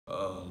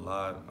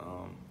lot.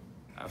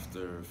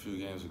 After a few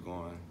games of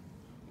going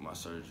with my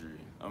surgery,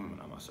 not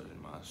my surgery,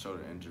 my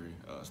shoulder injury,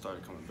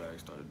 started coming back,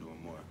 started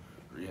doing more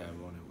rehab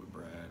on it with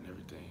Brad and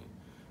everything.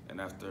 And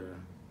after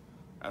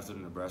the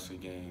Nebraska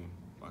game,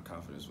 my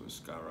confidence was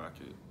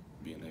skyrocket,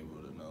 being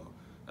able to know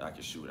that I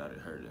could shoot without it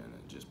hurting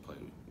and just play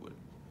with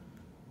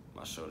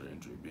my shoulder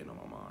injury being on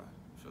my mind.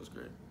 Feels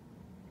great.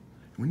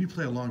 When you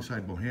play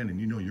alongside Bohannon,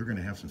 you know you're going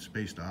to have some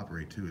space to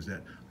operate too.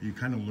 Are you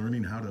kind of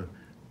learning how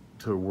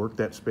to work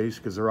that space,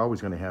 because they're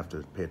always going to have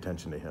to pay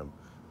attention to him?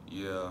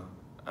 Yeah,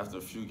 after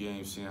a few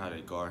games, seeing how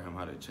they guard him,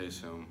 how they chase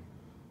him,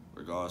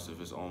 regardless if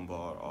it's on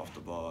ball or off the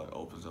ball, it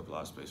opens up a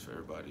lot of space for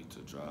everybody to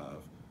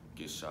drive,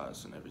 get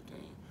shots and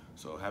everything.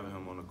 So having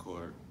him on the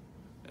court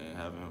and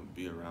having him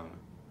be around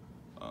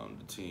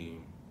the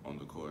team on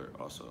the court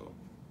also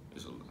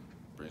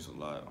brings a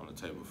lot on the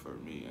table for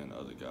me and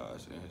other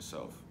guys and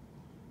himself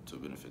to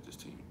benefit this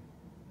team.